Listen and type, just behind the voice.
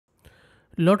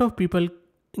lot of people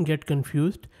get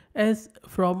confused as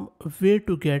from where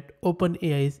to get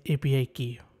OpenAI's API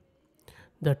key.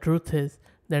 The truth is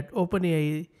that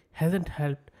OpenAI hasn't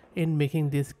helped in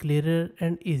making this clearer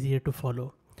and easier to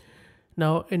follow.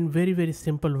 Now, in very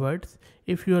simple words,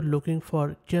 if you are looking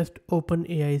for just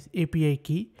OpenAI's API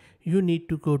key, you need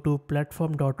to go to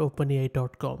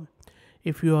platform.openai.com.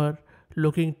 If you are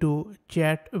looking to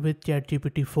chat with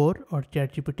ChatGPT 4 or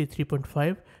ChatGPT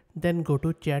 3.5, then go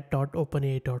to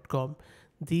chat.openai.com.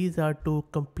 These are two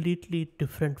completely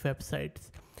different websites.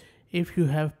 If you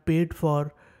have paid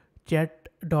for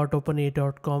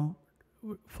chat.openai.com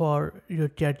for your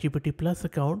ChatGPT Plus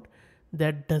account,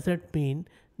 that doesn't mean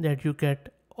that you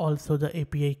get also the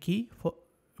API key for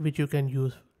which you can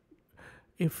use.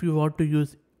 If you want to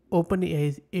use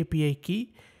OpenAI's API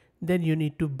key, then you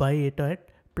need to buy it at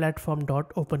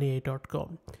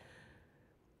platform.openai.com.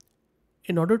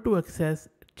 In order to access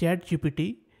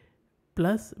ChatGPT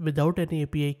Plus without any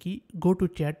API key, go to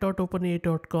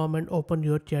chat.openai.com and open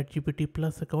your ChatGPT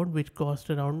Plus account, which costs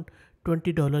around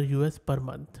 $20 US per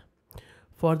month.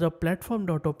 For the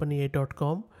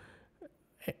platform.openai.com,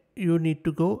 you need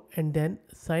to go and then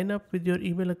sign up with your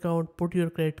email account, put your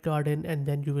credit card in, and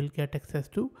then you will get access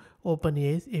to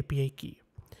OpenAI's API key.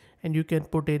 And you can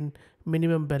put in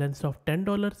minimum balance of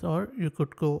 $10, or you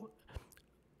could go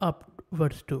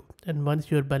upwards too. And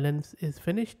once your balance is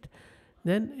finished,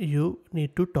 then you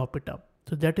need to top it up.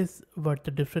 So that is what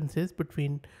the difference is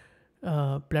between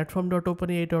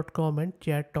platform.openai.com and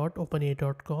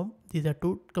chat.openai.com. These are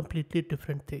two completely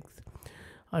different things.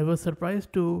 I was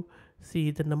surprised to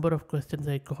see the number of questions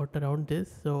I got around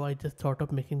this, so I just thought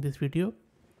of making this video.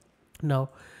 Now,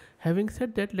 having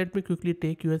said that, let me quickly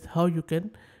take you as how you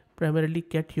can primarily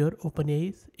get your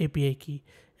OpenAI's API key.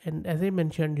 And as I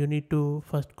mentioned, you need to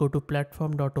first go to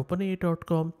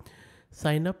platform.openai.com,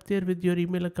 sign up there with your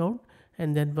email account,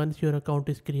 and then once your account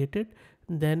is created,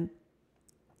 then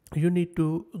you need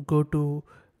to go to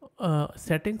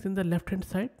settings in the left hand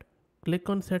side, click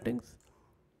on settings,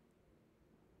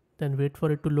 then wait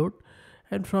for it to load,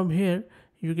 and from here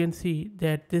you can see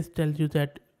that this tells you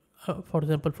that for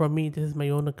example, for me, this is my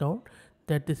own account,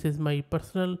 that this is my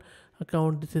personal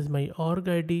account, this is my org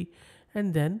ID,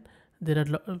 and then there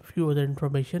are a few other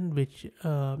information which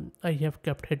I have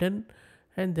kept hidden,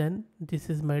 and then this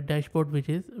is my dashboard which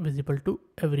is visible to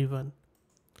everyone.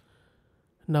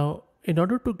 Now, in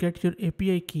order to get your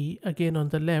API key, again on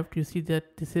the left you see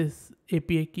that this is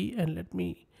API key, and let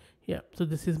me, so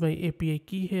this is my API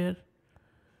key here.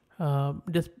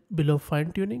 Just below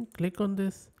fine tuning, click on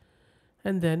this,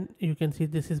 and then you can see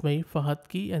this is my Fahad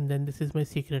key, and then this is my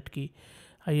secret key.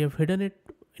 I have hidden it.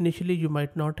 Initially you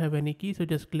might not have any key, so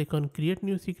just click on create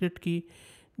new secret key,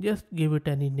 just give it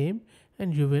any name,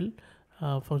 and you will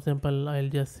for example, I'll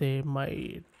just say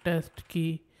my test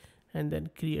key, and then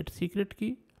create secret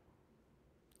key,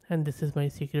 and this is my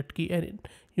secret key, and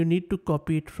you need to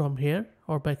copy it from here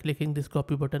or by clicking this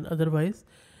copy button. Otherwise,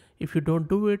 if you don't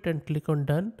do it and click on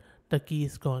done, the key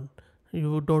is gone,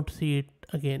 you don't see it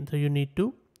again, so you need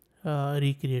to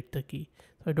recreate the key.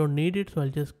 So I don't need it, so I'll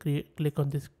just click on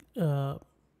this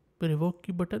revoke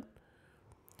key button.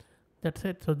 That's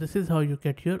it. So this is how you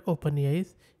get your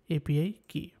OpenAI's API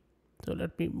key. So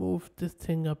let me move this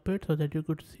thing up it so that you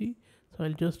could see. So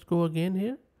I'll just go again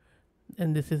here,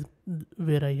 and this is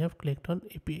where I have clicked on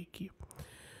API key.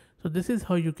 So this is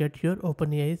how you get your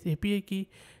OpenAI's API key.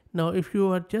 Now, if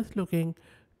you are just looking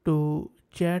to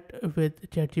chat with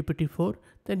ChatGPT 4,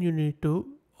 then you need to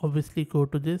obviously go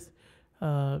to this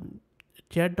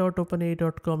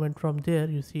chat.openai.com, and from there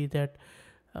you see that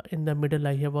in the middle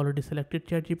I have already selected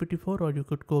ChatGPT 4, or you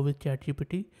could go with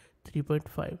ChatGPT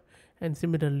 3.5, and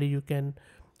similarly you can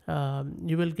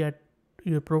you will get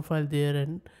your profile there,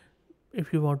 and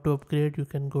if you want to upgrade you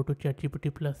can go to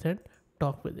ChatGPT Plus and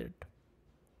talk with it.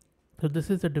 So this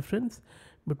is the difference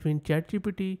between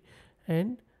ChatGPT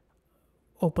and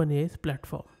OpenAI's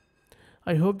platform.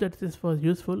 I hope that this was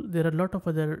useful. There are a lot of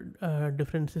other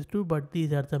differences too, but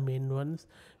these are the main ones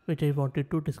which I wanted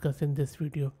to discuss in this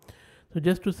video. So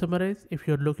just to summarize, if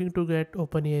you're looking to get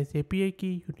OpenAI's API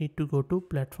key, you need to go to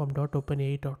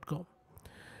platform.openai.com.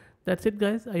 That's it,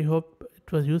 guys. I hope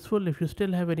it was useful. If you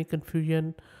still have any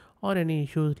confusion or any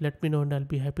issues, let me know and I'll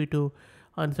be happy to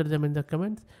answer them in the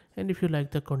comments. And if you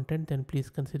like the content, then please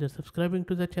consider subscribing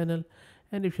to the channel.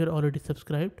 And if you're already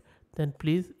subscribed, then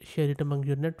please share it among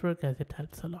your network, as it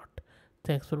helps a lot.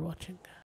 Thanks for watching.